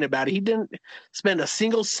complain about it. He didn't spend a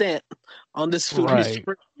single cent on this food, right.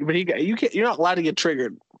 But you're not allowed to get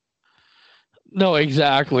triggered. No,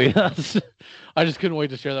 exactly. I just couldn't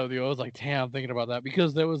wait to share that with you. I was like, damn, I'm thinking about that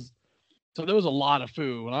because there was a lot of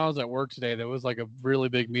food. When I was at work today, there was like a really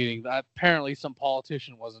big meeting that apparently some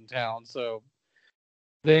politician was in town. So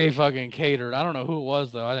they fucking catered. I don't know who it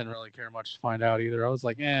was, though. I didn't really care much to find out either. I was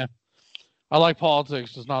like, I like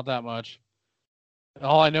politics, just not that much.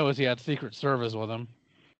 All I know is he had Secret Service with him.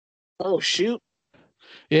 Oh, shoot.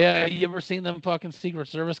 Yeah, you ever seen them fucking Secret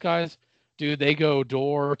Service guys? Dude, they go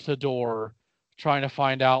door to door trying to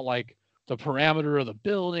find out, like, the parameter of the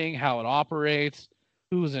building, how it operates,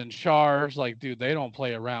 who's in charge. Like, dude, they don't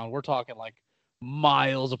play around. We're talking, like,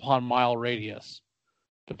 miles upon mile radius,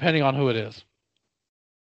 depending on who it is.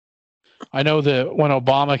 I know that when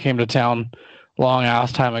Obama came to town long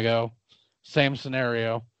ass time ago, same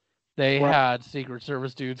scenario. They had Secret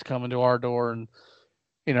Service dudes coming to our door, and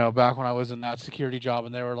back when I was in that security job,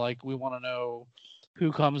 and they were like, "We want to know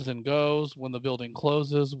who comes and goes, when the building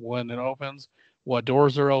closes, when it opens, what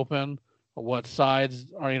doors are open, what sides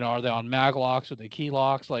are they on mag locks, are they key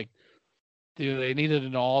locks?" Like, dude, they needed to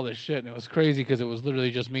know all this shit, and it was crazy because it was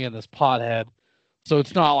literally just me and this pothead. So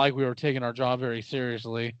it's not like we were taking our job very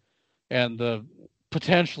seriously, and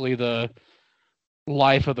potentially the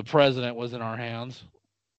life of the president was in our hands.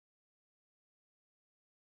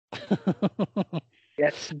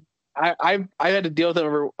 Yes, I had to deal with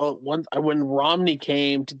him once when Romney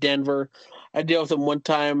came to Denver. I dealt with him one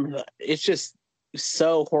time. It's just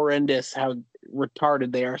so horrendous how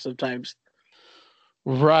retarded they are sometimes.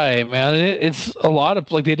 Right, man. It's a lot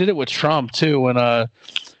of like they did it with Trump too. When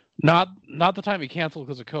not the time he canceled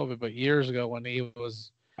because of COVID, but years ago when he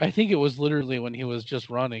was, I think it was literally when he was just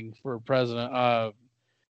running for president.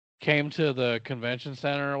 Came to the convention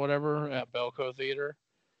center or whatever at Belco Theater,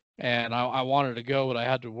 and I wanted to go, but I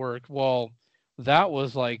had to work. Well, that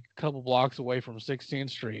was like a couple blocks away from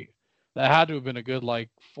 16th Street. That had to have been a good like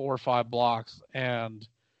 4 or 5 blocks, and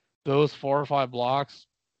those 4 or 5 blocks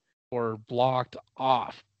were blocked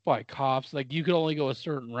off by cops. Like you could only go a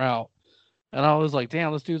certain route, and I was like,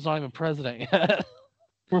 "Damn, this dude's not even president yet."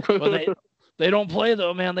 But they don't play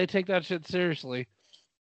though, man. They take that shit seriously.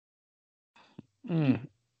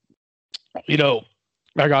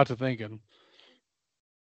 I got to thinking.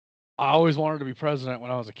 I always wanted to be president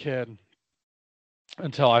when I was a kid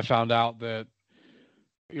until I found out that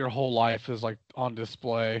your whole life is like on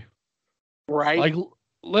display. Right. Like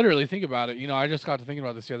literally think about it. I just got to thinking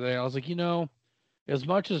about this the other day. I was like, as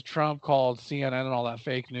much as Trump called CNN and all that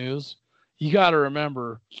fake news, you got to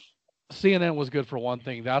remember CNN was good for one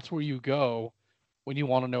thing. That's where you go when you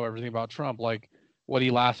want to know everything about Trump, like what he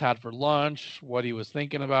last had for lunch, what he was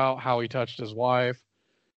thinking about, how he touched his wife.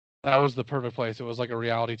 That was the perfect place. It was like a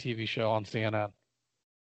reality TV show on CNN.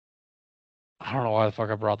 I don't know why the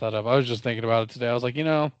fuck I brought that up. I was just thinking about it today. I was like,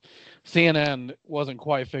 CNN wasn't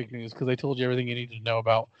quite fake news because they told you everything you needed to know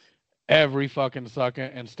about every fucking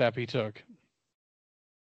second and step he took.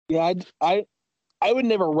 Yeah, I would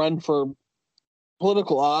never run for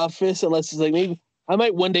political office unless it's like maybe I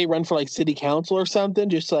might one day run for like city council or something,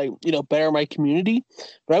 just to, like better my community.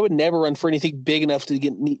 But I would never run for anything big enough to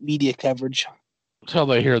get media coverage. Until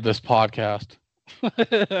they hear this podcast.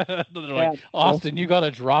 They're like, Austin, you got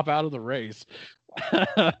to drop out of the race.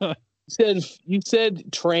 You said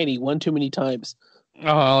tranny one too many times.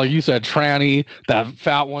 Oh, you said tranny. That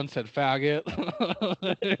fat one said faggot.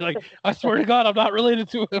 Like, I swear to God, I'm not related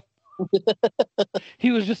to him.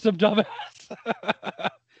 He was just some dumbass.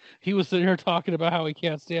 He was sitting here talking about how he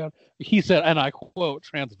can't stand. He said, and I quote,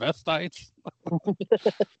 transvestites.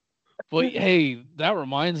 But hey, that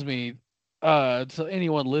reminds me. To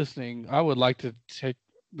anyone listening, I would like to take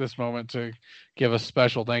this moment to give a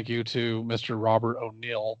special thank you to Mr. Robert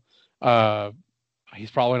O'Neill. He's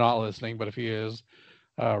probably not listening, but if he is,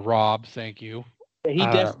 Rob, thank you. Yeah, he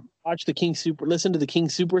definitely watched listened to the King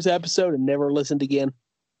Supers episode and never listened again.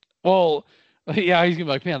 Well, yeah, he's gonna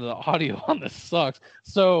be like, man, the audio on this sucks.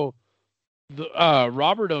 So,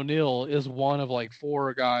 Robert O'Neill is one of like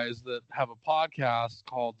 4 guys that have a podcast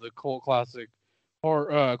called the Cult Classic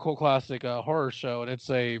Horror Show, and it's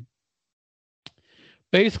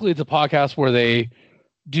basically a podcast where they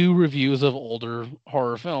do reviews of older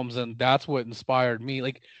horror films, and that's what inspired me.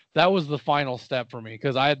 Like that was the final step for me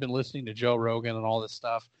because I had been listening to Joe Rogan and all this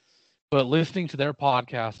stuff, but listening to their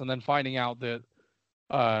podcast and then finding out that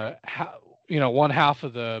one half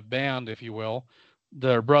of the band, if you will,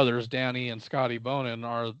 their brothers Danny and Scotty Bonin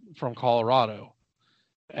are from Colorado.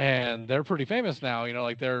 And they're pretty famous now,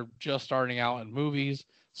 like they're just starting out in movies,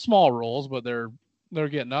 small roles, but they're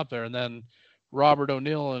getting up there. And then Robert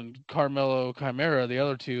O'Neill and Carmelo Chimera, the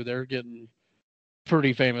other two, they're getting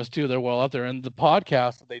pretty famous too. They're well up there. And the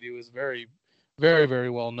podcast that they do is very, very, very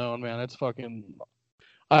well known, man. It's fucking,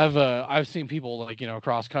 I've seen people like,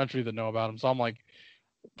 across country that know about them. So I'm like,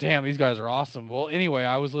 damn, these guys are awesome. Well, anyway,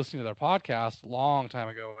 I was listening to their podcast a long time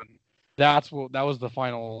ago, and that was the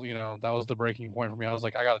final, that was the breaking point for me. I was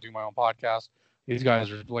like, I got to do my own podcast. These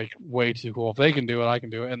guys are like way too cool. If they can do it, I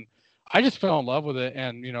can do it. And I just fell in love with it.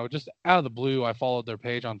 And, just out of the blue, I followed their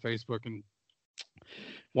page on Facebook. And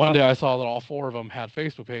one day I saw that all 4 of them had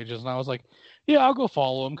Facebook pages. And I was like, yeah, I'll go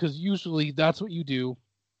follow them. Because usually that's what you do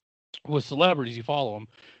with celebrities. You follow them.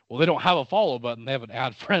 Well, they don't have a follow button. They have an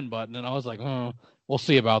add friend button. And I was like, we'll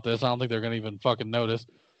see about this. I don't think they're going to even fucking notice.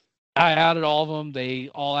 I added all of them. They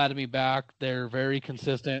all added me back. They're very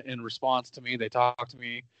consistent in response to me. They talk to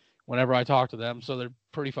me whenever I talk to them, so they're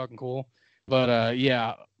pretty fucking cool. But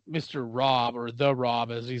yeah, Mr. Rob, or the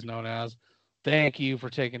Rob as he's known as, thank you for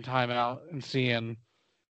taking time out and seeing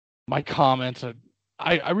my comments.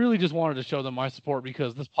 I really just wanted to show them my support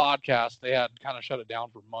because this podcast, they had kind of shut it down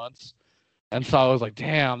for months. And so I was like,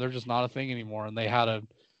 damn, they're just not a thing anymore. And they had a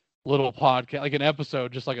little podcast, like an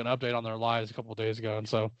episode, just like an update on their lives a couple of days ago. And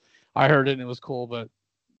so I heard it and it was cool. But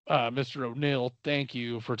Mr. O'Neill, thank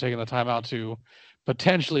you for taking the time out to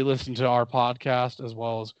potentially listen to our podcast, as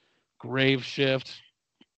well as Grave Shift.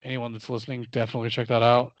 Anyone that's listening, definitely check that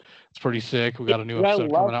out. It's pretty sick. We got a new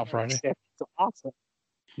episode coming out Friday. It's awesome.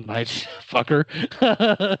 Night shift, fucker.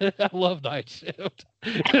 I love Night Shift.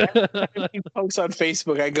 Every post on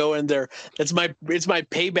Facebook, I go in there. It's my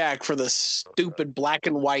payback for the stupid black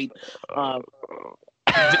and white about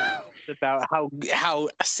how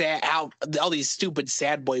sad, how all these stupid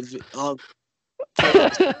sad boy on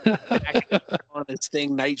this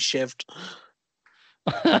thing, Night Shift.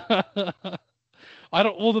 Well,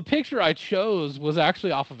 the picture I chose was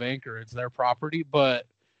actually off of Anchor. It's their property, but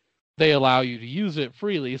they allow you to use it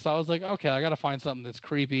freely. So I was like, okay, I got to find something that's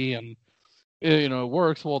creepy and,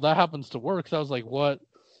 works. Well, that happens to work. So I was like,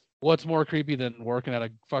 what's more creepy than working at a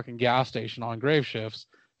fucking gas station on grave shifts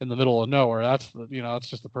in the middle of nowhere? That's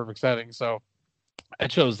just the perfect setting. So I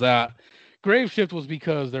chose that. Grave Shift was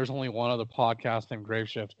because there's only one other podcast named Grave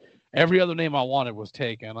Shift. Every other name I wanted was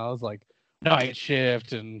taken. I was like, Night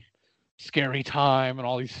Shift and Scary Time and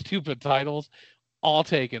all these stupid titles, all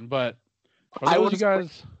taken. But for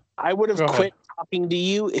those I would have quit talking to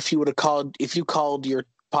you if you called your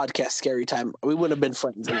podcast Scary Time. We wouldn't have been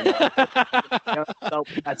friends anymore. No,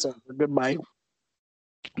 that's over. Goodbye.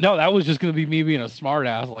 No, that was just going to be me being a smart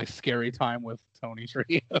ass, like Scary Time with Tony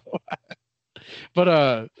Trio.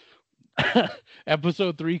 But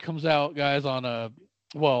episode 3 comes out, guys, on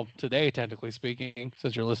today, technically speaking,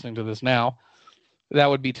 since you're listening to this now. That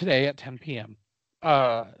would be today at 10 p.m.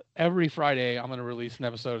 Every Friday, I'm going to release an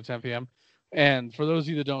episode at 10 p.m. And for those of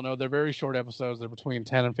you that don't know, they're very short episodes. They're between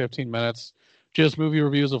 10 and 15 minutes. Just movie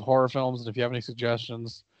reviews of horror films. And if you have any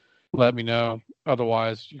suggestions, let me know.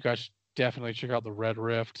 Otherwise, you guys should definitely check out the Red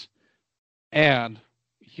Rift. And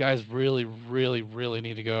you guys really, really, really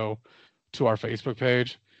need to go to our Facebook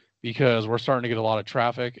page because we're starting to get a lot of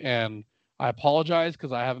traffic. And I apologize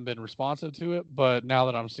because I haven't been responsive to it. But now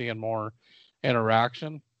that I'm seeing more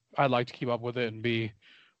interaction, I'd like to keep up with it and be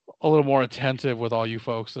a little more attentive with all you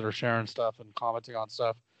folks that are sharing stuff and commenting on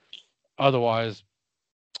stuff. Otherwise,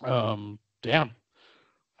 damn,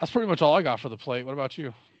 that's pretty much all I got for the plate. What about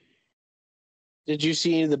you? Did you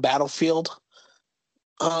see any of the Battlefield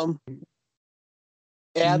ads?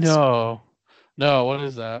 No. What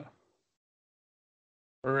is that?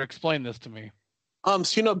 Or explain this to me.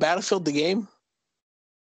 So Battlefield the game?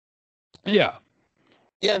 Yeah.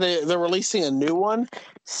 Yeah, they're releasing a new one.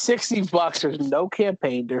 $60. There's no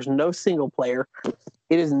campaign. There's no single player.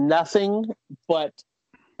 It is nothing but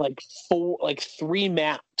like 3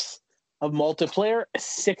 maps of multiplayer.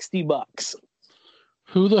 $60.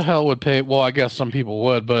 Who the hell would pay? Well, I guess some people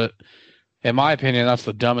would, but in my opinion, that's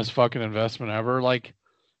the dumbest fucking investment ever. Like,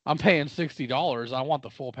 I'm paying $60. I want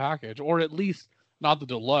the full package, or at least not the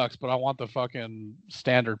deluxe, but I want the fucking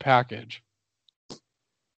standard package.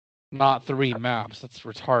 Not 3 maps. That's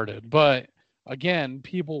retarded. But again,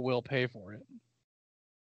 people will pay for it.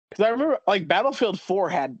 Because I remember, like, Battlefield 4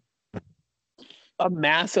 had a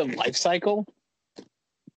massive life cycle.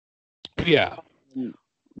 Yeah.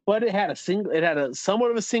 But it had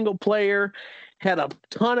somewhat of a single player, had a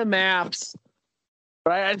ton of maps.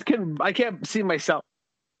 But I can't see myself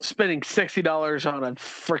spending $60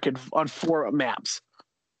 on 4 maps.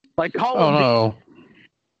 Like Call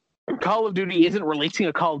of Duty isn't releasing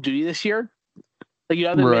a Call of Duty this year. Like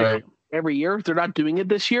right. Every year. They're not doing it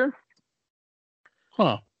this year.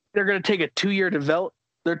 Huh. They're going to take a 2-year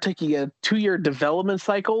They're taking a 2-year development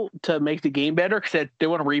cycle to make the game better because they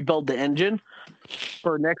want to rebuild the engine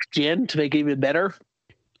for next gen to make it even better.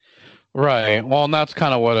 Right. Well, and that's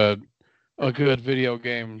kind of what a good video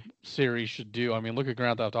game series should do. I mean, look at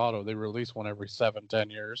Grand Theft Auto. They release one every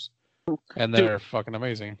 7-10 years, and they're fucking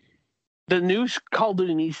amazing. The new Call of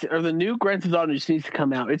Duty the new Grand Theft Auto needs to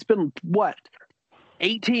come out. It's been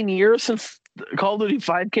 18 years since Call of Duty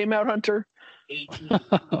 5 came out, Hunter? 18.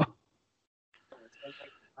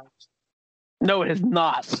 No, it has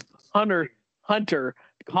not. Hunter,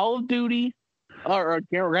 Call of Duty or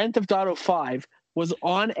Grand Theft Auto 5 was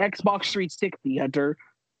on Xbox 360, Hunter.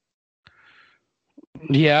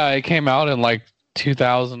 Yeah, it came out in like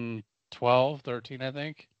 2012, 13, I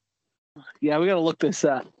think. Yeah, we got to look this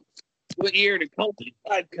up. What year did Call of Duty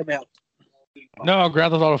 5 come out? No,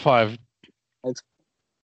 Grand Theft Auto 5.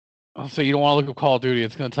 So you don't want to look up Call of Duty.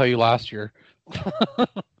 It's going to tell you last year.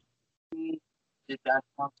 Did that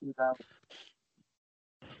talking about?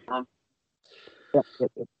 Yep.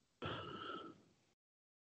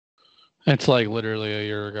 It's like literally a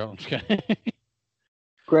year ago.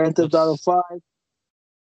 Grand Theft Auto 5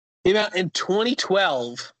 came out in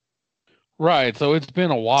 2012. Right, so it's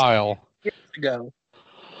been a while. Years ago.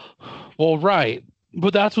 Well, right.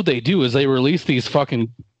 But that's what they do is they release these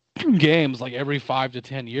fucking games like every 5 to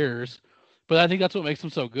 10 years. But I think that's what makes them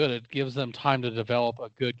so good. It gives them time to develop a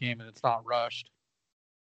good game and it's not rushed.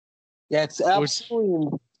 Yeah, it's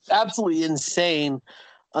absolutely insane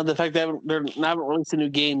on the fact that they haven't released a new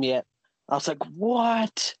game yet. I was like,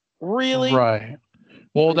 what? Really? Right.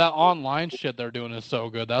 Well, that online shit they're doing is so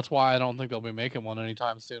good. That's why I don't think they'll be making one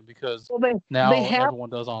anytime soon because now everyone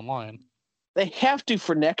does online. They have to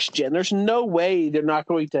for next gen. There's no way they're not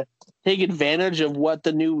going to take advantage of what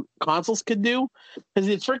the new consoles could do because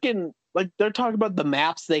it's freaking like they're talking about the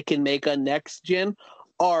maps they can make on next gen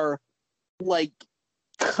are like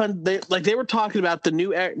they were talking about the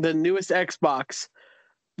newest Xbox,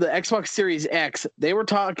 the Xbox Series X. They were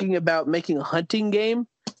talking about making a hunting game,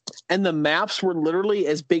 and the maps were literally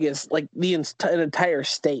as big as like an entire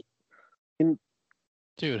state.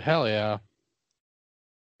 Dude, hell yeah!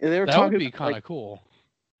 And they were that talking would be kind of like cool.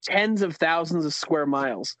 Tens of thousands of square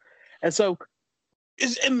miles, and so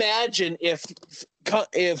just imagine if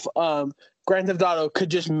Grand Theft Auto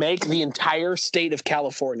could just make the entire state of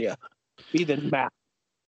California be the map.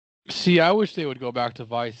 See, I wish they would go back to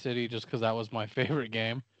Vice City just because that was my favorite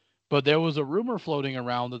game. But there was a rumor floating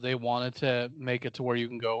around that they wanted to make it to where you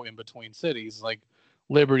can go in between cities, like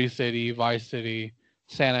Liberty City, Vice City,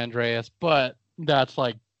 San Andreas. But that's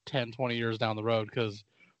like 10, 20 years down the road because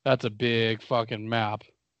that's a big fucking map.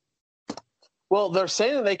 Well, they're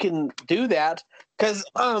saying that they can do that because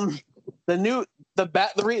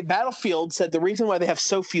Battlefield said the reason why they have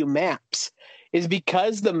so few maps is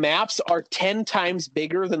because the maps are 10 times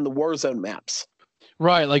bigger than the Warzone maps.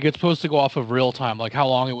 Right, like it's supposed to go off of real time. Like how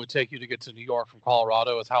long it would take you to get to New York from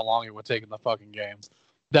Colorado is how long it would take in the fucking game.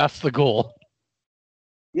 That's the goal.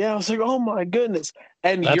 Yeah, I was like, oh my goodness.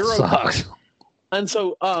 And that sucks. And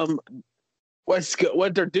so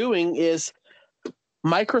what they're doing is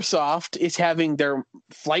Microsoft is having their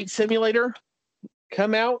flight simulator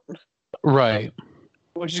come out. Right.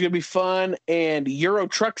 Which is going to be fun. And Euro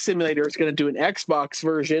Truck Simulator is going to do an Xbox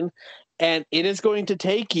version. And it is going to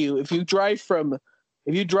take you, if you drive from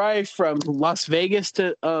Las Vegas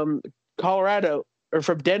to Colorado, or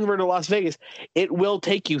from Denver to Las Vegas, it will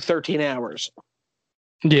take you 13 hours.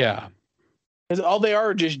 Yeah. Because all they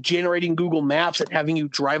are just generating Google Maps and having you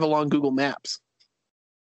drive along Google Maps.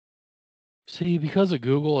 See, because of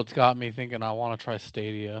Google, it's got me thinking I want to try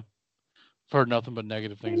Stadia. I've heard nothing but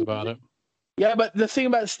negative things about it. Yeah, but the thing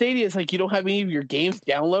about Stadia is like you don't have any of your games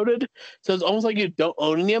downloaded, so it's almost like you don't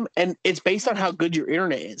own them, and it's based on how good your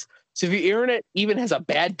internet is. So if your internet even has a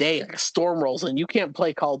bad day, like a storm rolls in, you can't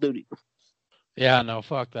play Call of Duty. Yeah, no,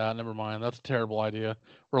 fuck that. Never mind. That's a terrible idea.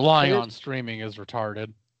 Relying on streaming is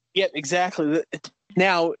retarded. Yeah, exactly.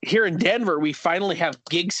 Now, here in Denver, we finally have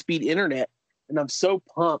gig speed internet, and I'm so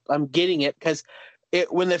pumped. I'm getting it because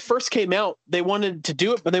when it first came out, they wanted to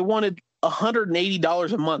do it, but they wanted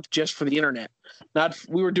 $180 a month just for the internet.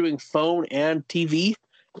 We were doing phone and TV,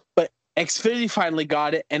 but Xfinity finally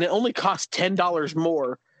got it, and it only costs $10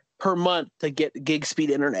 more per month to get gig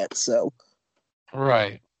speed internet. So,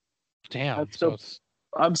 right. Damn.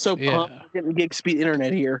 I'm so pumped getting gig speed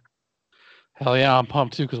internet here. Hell yeah, I'm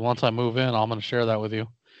pumped too because once I move in, I'm gonna share that with you.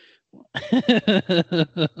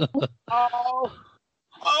 Oh.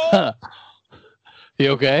 You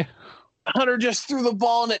okay? Hunter just threw the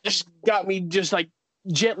ball and it just got me just like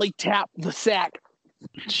gently tapped the sack.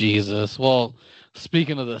 Jesus. Well,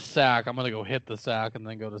 speaking of the sack, I'm gonna go hit the sack and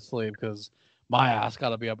then go to sleep because my ass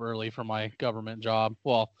got to be up early for my government job.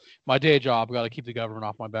 Well, my day job, got to keep the government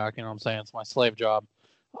off my back. You know what I'm saying? It's my slave job.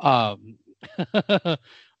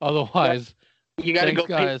 Otherwise, you got to go,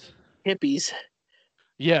 guys. Hippies.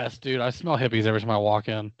 Yes, dude. I smell hippies every time I walk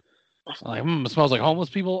in. Like, it smells like homeless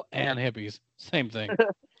people and hippies. Same thing.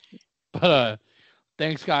 But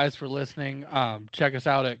thanks, guys, for listening. Check us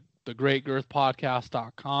out at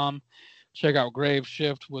thegreatgirthpodcast.com. Check out Grave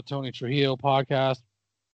Shift with Tony Trujillo podcast.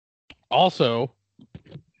 Also,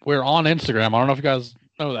 we're on Instagram. I don't know if you guys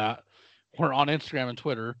know that. We're on Instagram and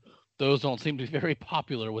Twitter. Those don't seem to be very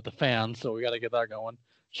popular with the fans, so we got to get that going.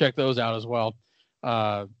 Check those out as well.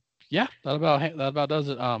 Yeah, that about does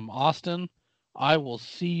it. Austin, I will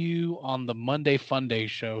see you on the Monday Fun Day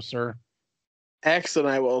show, sir. Excellent.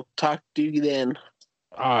 I will talk to you then.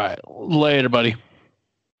 All right. Later, buddy.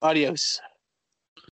 Adios.